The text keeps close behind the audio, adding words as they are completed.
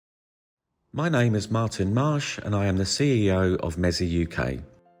My name is Martin Marsh and I am the CEO of Mesi UK.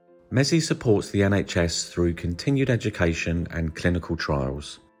 Mesi supports the NHS through continued education and clinical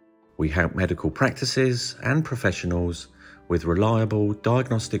trials. We help medical practices and professionals with reliable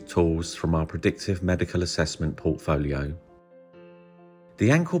diagnostic tools from our predictive medical assessment portfolio.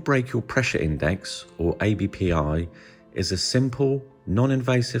 The Ankle Brachial Pressure Index, or ABPI, is a simple,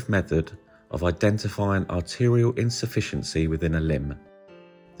 non-invasive method of identifying arterial insufficiency within a limb.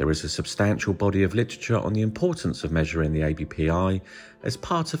 There is a substantial body of literature on the importance of measuring the ABPI as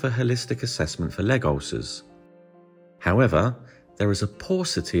part of a holistic assessment for leg ulcers. However, there is a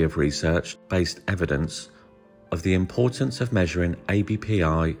paucity of research-based evidence of the importance of measuring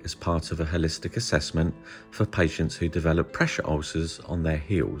ABPI as part of a holistic assessment for patients who develop pressure ulcers on their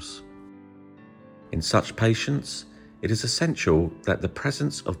heels. In such patients, it is essential that the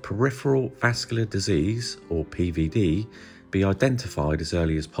presence of peripheral vascular disease, or PVD, be identified as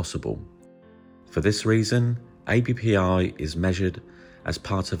early as possible. For this reason, ABPI is measured as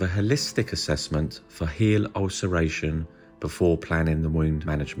part of a holistic assessment for heel ulceration before planning the wound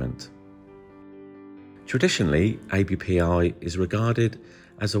management. Traditionally, ABPI is regarded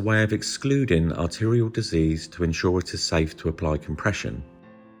as a way of excluding arterial disease to ensure it is safe to apply compression.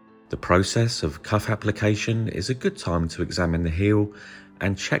 The process of cuff application is a good time to examine the heel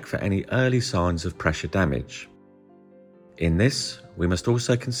and check for any early signs of pressure damage. In this, we must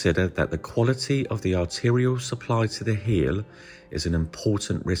also consider that the quality of the arterial supply to the heel is an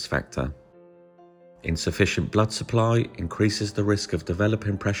important risk factor. Insufficient blood supply increases the risk of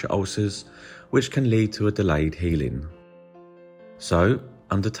developing pressure ulcers, which can lead to a delayed healing. So,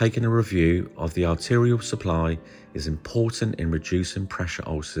 undertaking a review of the arterial supply is important in reducing pressure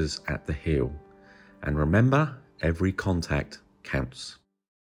ulcers at the heel. And remember, every contact counts.